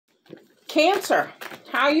Cancer,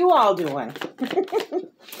 how you all doing?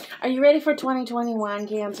 Are you ready for 2021,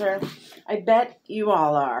 Cancer? I bet you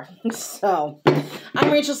all are. So, I'm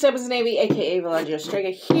Rachel Stebbins-Navy, aka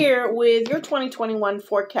Villagio here with your 2021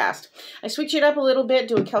 forecast. I switch it up a little bit,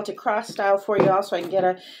 do a Celtic cross style for you all so I can get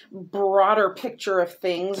a broader picture of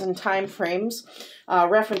things and time frames,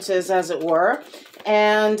 references as it were.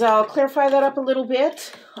 And I'll clarify that up a little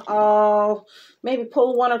bit. I'll maybe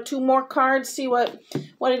pull one or two more cards, see what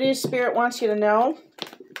it is Spirit wants you to know.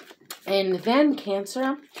 And then,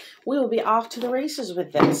 Cancer, we will be off to the races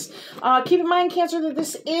with this. Keep in mind, Cancer, that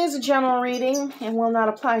this is a general reading and will not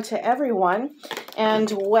apply to everyone.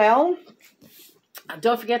 And, well,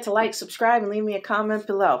 don't forget to like, subscribe, and leave me a comment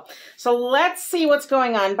below. So let's see what's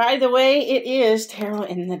going on. By the way, it is Tarot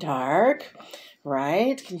in the Dark,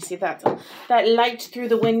 right? Can you see that light through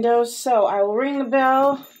the windows? So I will ring the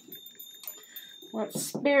bell. Let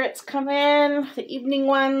spirits come in, the evening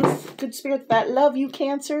ones, good spirits that love you,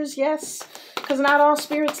 Cancers, yes, because not all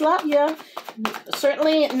spirits love you.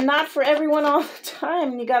 Certainly not for everyone all the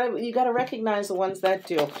time. You gotta recognize the ones that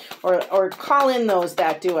do, or call in those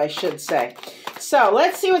that do, I should say. So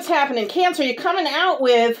let's see what's happening. Cancer, you're coming out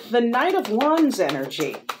with the Knight of Wands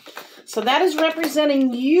energy. So that is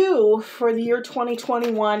representing you for the year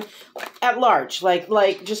 2021 at large,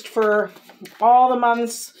 like just for all the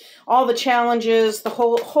months, all the challenges, the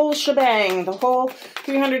whole shebang, the whole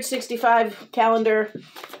 365 calendar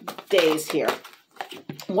days here.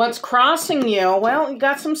 What's crossing you? Well, you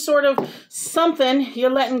got some sort of something you're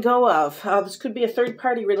letting go of. This could be a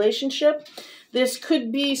third-party relationship. This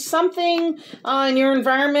could be something in your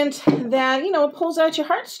environment that, you know, pulls out your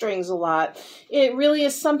heartstrings a lot. It really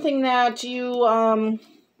is something that you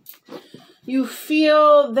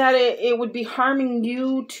feel that it would be harming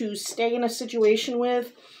you to stay in a situation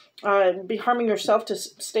with, be harming yourself to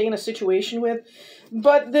stay in a situation with.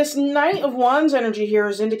 But this Knight of Wands energy here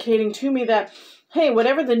is indicating to me that, hey,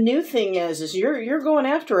 whatever the new thing is you're going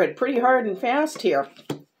after it pretty hard and fast here.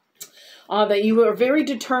 That you are very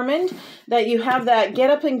determined, that you have that get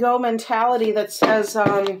up and go mentality that says,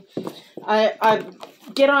 I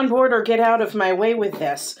get on board or get out of my way with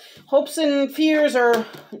this. Hopes and fears, or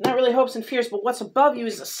not really hopes and fears, but what's above you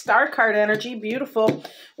is a star card energy, beautiful.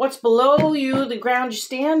 What's below you, the ground you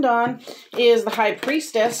stand on, is the High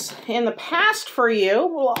Priestess. In the past for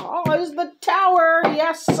you, is the Tower.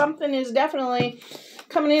 Yes, something is definitely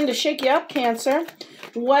coming in to shake you up, Cancer.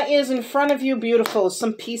 What is in front of you, beautiful, is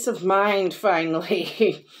some peace of mind,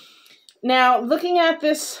 finally. Now, looking at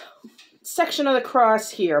this section of the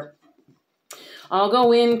cross here, I'll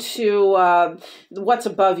go into what's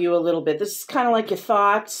above you a little bit. This is kind of like your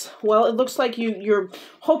thoughts. Well, it looks like you're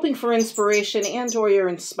hoping for inspiration and or you're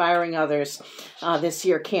inspiring others this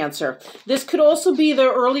year, Cancer. This could also be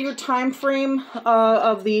the earlier time frame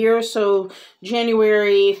of the year, so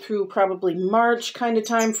January through probably March kind of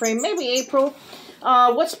time frame, maybe April.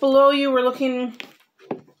 What's below you, we're looking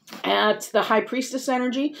at the High Priestess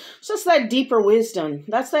energy. So it's that deeper wisdom.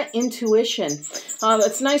 That's that intuition.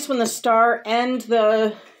 It's nice when the Star and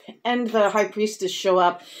the High Priestess show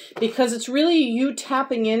up, because it's really you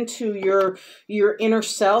tapping into your inner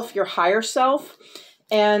self, your higher self,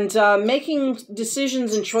 and making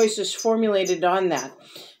decisions and choices formulated on that.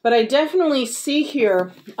 But I definitely see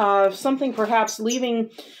here something perhaps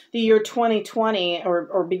leaving the year 2020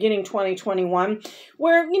 or beginning 2021,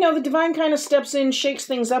 where, you know, the divine kind of steps in, shakes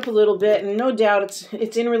things up a little bit, and no doubt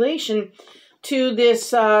it's in relation to this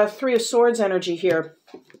Three of Swords energy here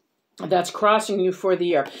that's crossing you for the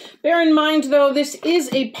year. Bear in mind, though, this is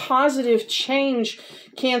a positive change,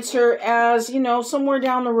 Cancer, as, you know, somewhere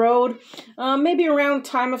down the road, maybe around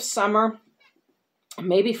time of summer,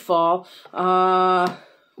 maybe fall.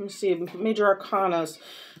 Let me see, major arcanas.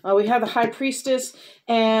 We have the High Priestess,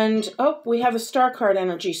 and we have a Star card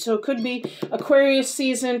energy. So it could be Aquarius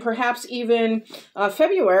season, perhaps even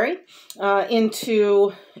February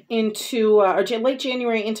into late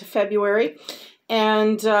January into February,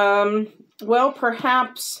 and well,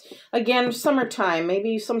 perhaps again summertime,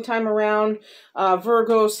 maybe sometime around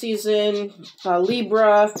Virgo season,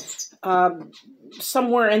 Libra,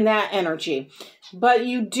 somewhere in that energy. But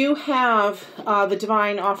you do have the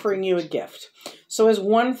divine offering you a gift. So as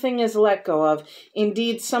one thing is let go of,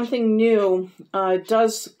 indeed something new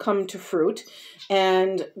does come to fruit,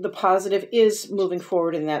 and the positive is moving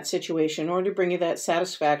forward in that situation in order to bring you that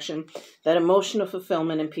satisfaction, that emotional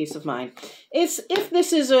fulfillment and peace of mind. If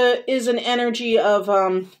this is an energy of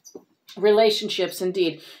Relationships,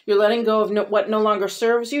 indeed. You're letting go of what no longer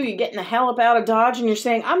serves you. You're getting the hell up out of Dodge, and you're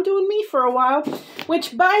saying, I'm doing me for a while.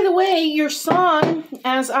 Which, by the way, your song,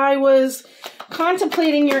 as I was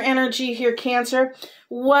contemplating your energy here, Cancer,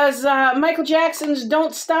 was Michael Jackson's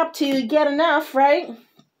Don't Stop Till You Get Enough, right?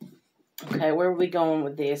 Okay, where are we going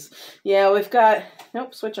with these? Yeah, we've got...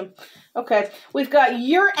 Nope, switch them. Okay, we've got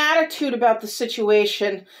your attitude about the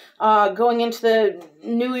situation going into the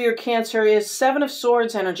New Year, Cancer, is Seven of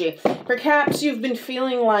Swords energy. Perhaps you've been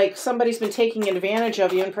feeling like somebody's been taking advantage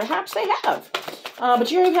of you, and perhaps they have.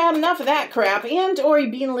 But you've had enough of that crap, and or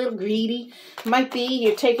you're being a little greedy. Might be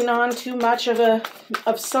you're taking on too much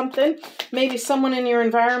of something. Maybe someone in your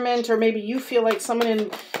environment, or maybe you feel like someone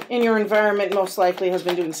in your environment most likely has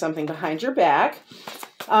been doing something behind your back.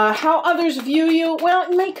 How others view you, well,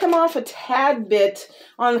 it may come off a tad bit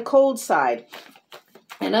on the cold side.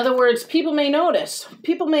 In other words, people may notice.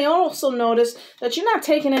 People may also notice that you're not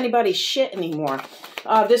taking anybody's shit anymore.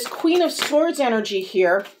 This Queen of Swords energy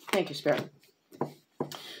here, thank you, Spirit.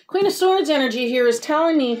 Queen of Swords energy here is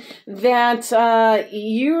telling me that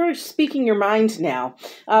you're speaking your mind now.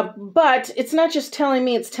 But it's not just telling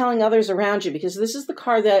me, it's telling others around you, because this is the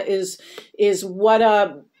card that is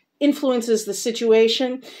what influences the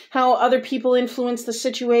situation, how other people influence the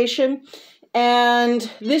situation. And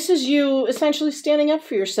this is you essentially standing up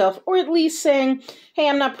for yourself, or at least saying, hey,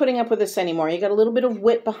 I'm not putting up with this anymore. You got a little bit of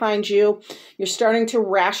wit behind you. You're starting to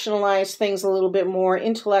rationalize things a little bit more,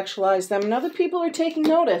 intellectualize them, and other people are taking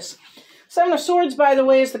notice. Seven of Swords, by the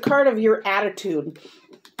way, is the card of your attitude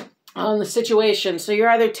on the situation. So you're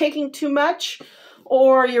either taking too much,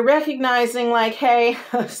 or you're recognizing like, hey,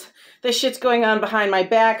 this shit's going on behind my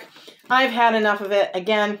back. I've had enough of it.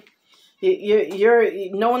 Again,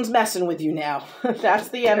 no one's messing with you now. That's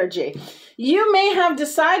the energy. You may have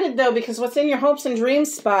decided, though, because what's in your hopes and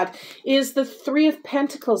dreams spot is the Three of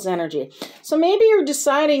Pentacles energy. So maybe you're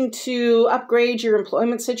deciding to upgrade your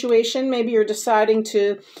employment situation. Maybe you're deciding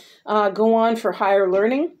to go on for higher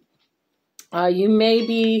learning. You may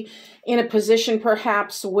be in a position,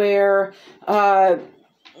 perhaps, where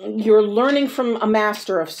you're learning from a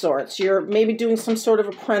master of sorts. You're maybe doing some sort of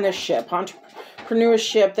apprenticeship,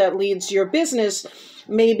 entrepreneurship that leads your business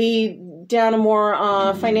maybe down a more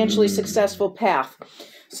financially successful path.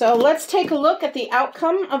 So let's take a look at the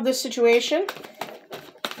outcome of this situation.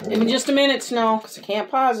 Give me just a minute, Snow, because I can't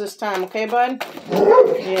pause this time. Okay, bud?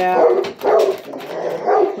 Yeah.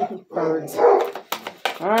 Birds.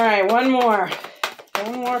 All right, one more.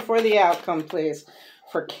 One more for the outcome, please.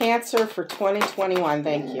 For Cancer for 2021.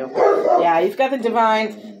 Thank you. Yeah, you've got the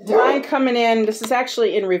Divine. Divine coming in. This is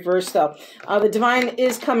actually in reverse, though. The Divine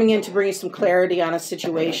is coming in to bring you some clarity on a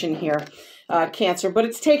situation here, Cancer. But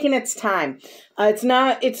it's taking its time. It's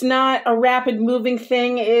not a rapid moving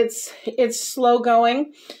thing. It's slow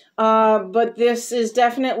going. But this is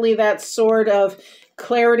definitely that sort of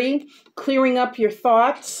clarity, clearing up your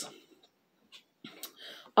thoughts.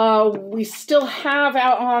 We still have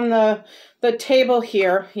out on the table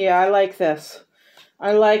here. Yeah, I like this.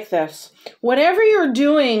 I like this. Whatever you're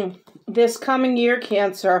doing this coming year,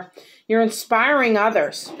 Cancer, you're inspiring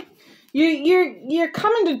others. You're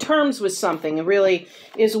coming to terms with something, it really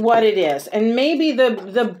is what it is. And maybe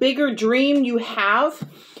the bigger dream you have,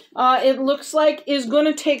 it looks like, is going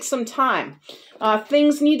to take some time.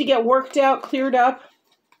 Things need to get worked out, cleared up.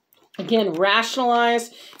 Again, rationalize,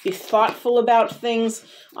 be thoughtful about things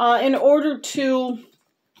in order to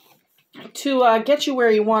get you where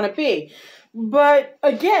you want to be. But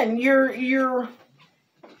again, you're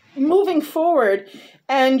moving forward,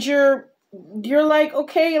 and you're like,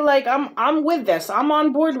 okay, like I'm with this. I'm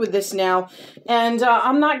on board with this now, and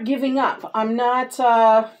I'm not giving up. I'm not.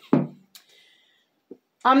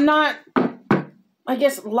 I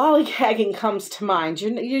guess lollygagging comes to mind.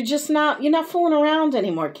 You're just not. You're not fooling around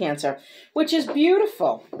anymore, Cancer, which is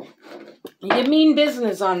beautiful. You mean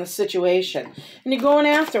business on the situation, and you're going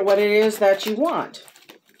after what it is that you want.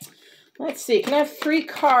 Let's see. Can I have 3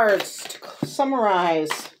 cards to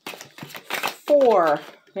summarize? 4.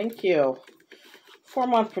 Thank you.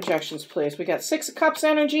 4-month projections, please. We got 6 of Cups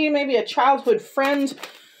energy, maybe a childhood friend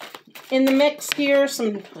in the mix here,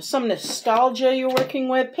 some nostalgia you're working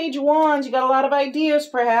with. Page of Wands, you got a lot of ideas,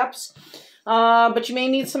 perhaps, but you may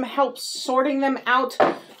need some help sorting them out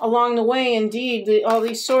along the way. Indeed, all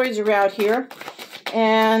these swords are out here.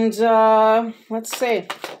 And let's see.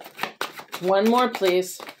 One more,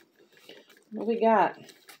 please. What do we got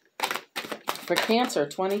for Cancer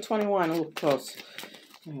 2021? Ooh, close.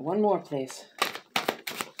 One more, please.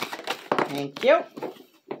 Thank you.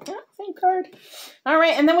 Oh, same card. All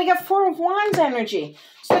right, and then we got 4 of Wands energy.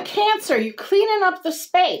 So Cancer, you're cleaning up the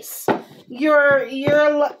space.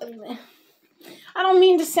 I don't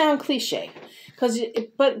mean to sound cliche,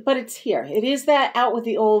 but it's here. It is that out with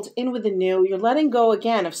the old, in with the new. You're letting go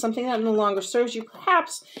again of something that no longer serves you.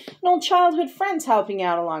 Perhaps an old childhood friend's helping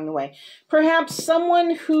out along the way. Perhaps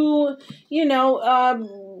someone who,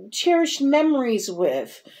 cherished memories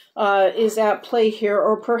with is at play here.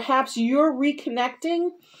 Or perhaps you're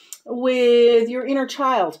reconnecting with your inner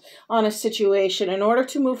child on a situation in order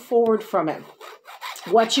to move forward from it.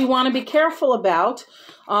 What you want to be careful about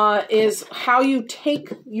is how you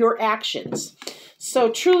take your actions. So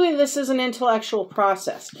truly, this is an intellectual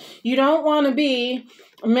process. You don't want to be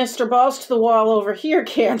Mr. Balls to the wall over here,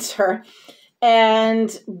 Cancer,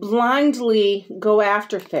 and blindly go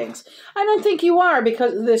after things. I don't think you are,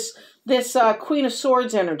 because this Queen of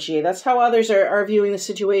Swords energy, that's how others are viewing the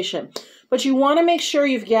situation. But you want to make sure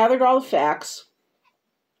you've gathered all the facts,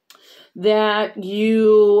 that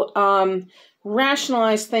you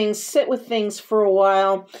rationalize things, sit with things for a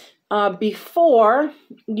while before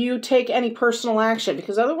you take any personal action,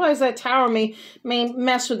 because otherwise that Tower may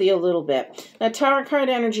mess with you a little bit. That Tower card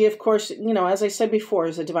energy, of course, as I said before,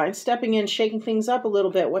 is a divine stepping in, shaking things up a little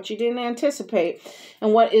bit. What you didn't anticipate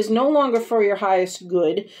and what is no longer for your highest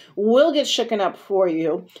good will get shooken up for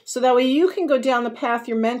you, so that way you can go down the path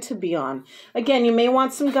you're meant to be on. Again, you may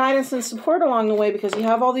want some guidance and support along the way, because you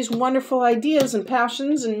have all these wonderful ideas and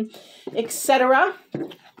passions and etc.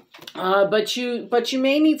 But you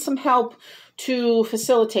may need some help to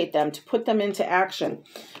facilitate them, to put them into action.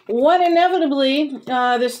 What inevitably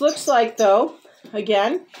this looks like, though,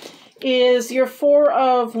 again, is your Four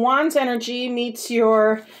of Wands energy meets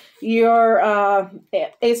your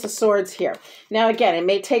Ace of Swords here. Now, again, it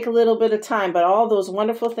may take a little bit of time, but all those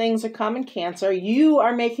wonderful things are coming, Cancer. You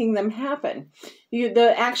are making them happen.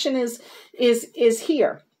 The action is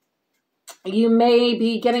here. You may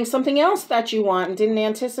be getting something else that you want and didn't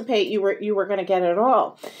anticipate you were going to get it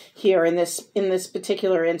all here in this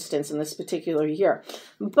particular instance, in this particular year.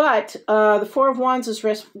 But the Four of Wands is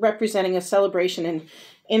representing a celebration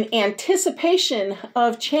in anticipation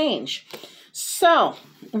of change. So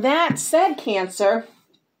that said, Cancer,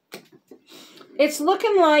 it's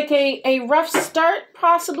looking like a rough start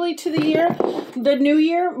possibly to the new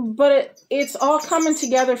year, but it's all coming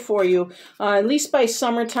together for you, at least by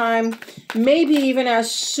summertime, maybe even as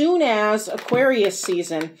soon as Aquarius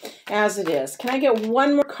season as it is. Can I get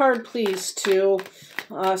one more card, please, to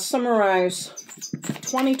summarize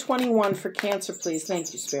 2021 for Cancer, please?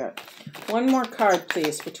 Thank you, Spirit. One more card,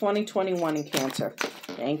 please, for 2021 in Cancer.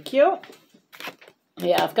 Thank you.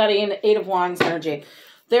 Yeah, I've got an Eight of Wands energy.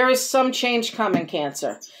 There is some change coming,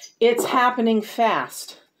 Cancer. It's happening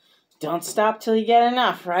fast. Don't stop till you get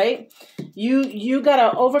enough, right? You got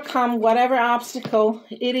to overcome whatever obstacle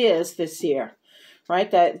it is this year, right?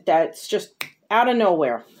 That's just out of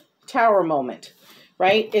nowhere. Tower moment,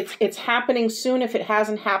 right? It's happening soon if it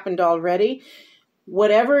hasn't happened already.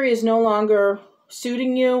 Whatever is no longer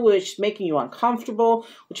suiting you, which making you uncomfortable,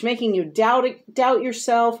 which making you doubt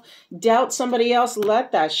yourself, doubt somebody else,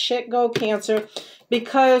 let that shit go, Cancer.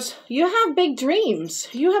 Because you have big dreams.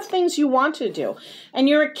 You have things you want to do. And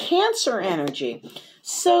you're a Cancer energy.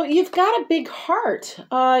 So you've got a big heart.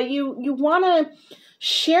 You want to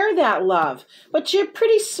share that love. But you're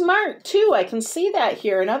pretty smart, too. I can see that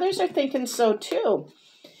here. And others are thinking so, too.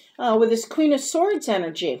 With this Queen of Swords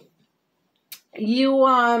energy. You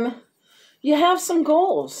have some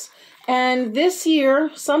goals. And this year,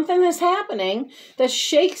 something is happening that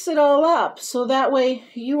shakes it all up. So that way,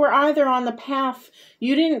 you are either on the path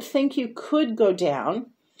you didn't think you could go down,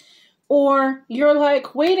 or you're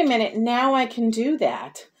like, wait a minute, now I can do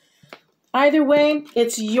that. Either way,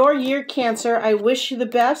 it's your year, Cancer. I wish you the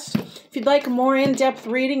best. If you'd like a more in-depth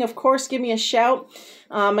reading, of course, give me a shout.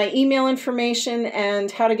 My email information and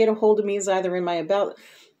how to get a hold of me is either in my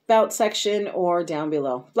about section or down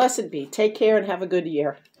below. Blessed be. Take care and have a good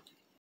year.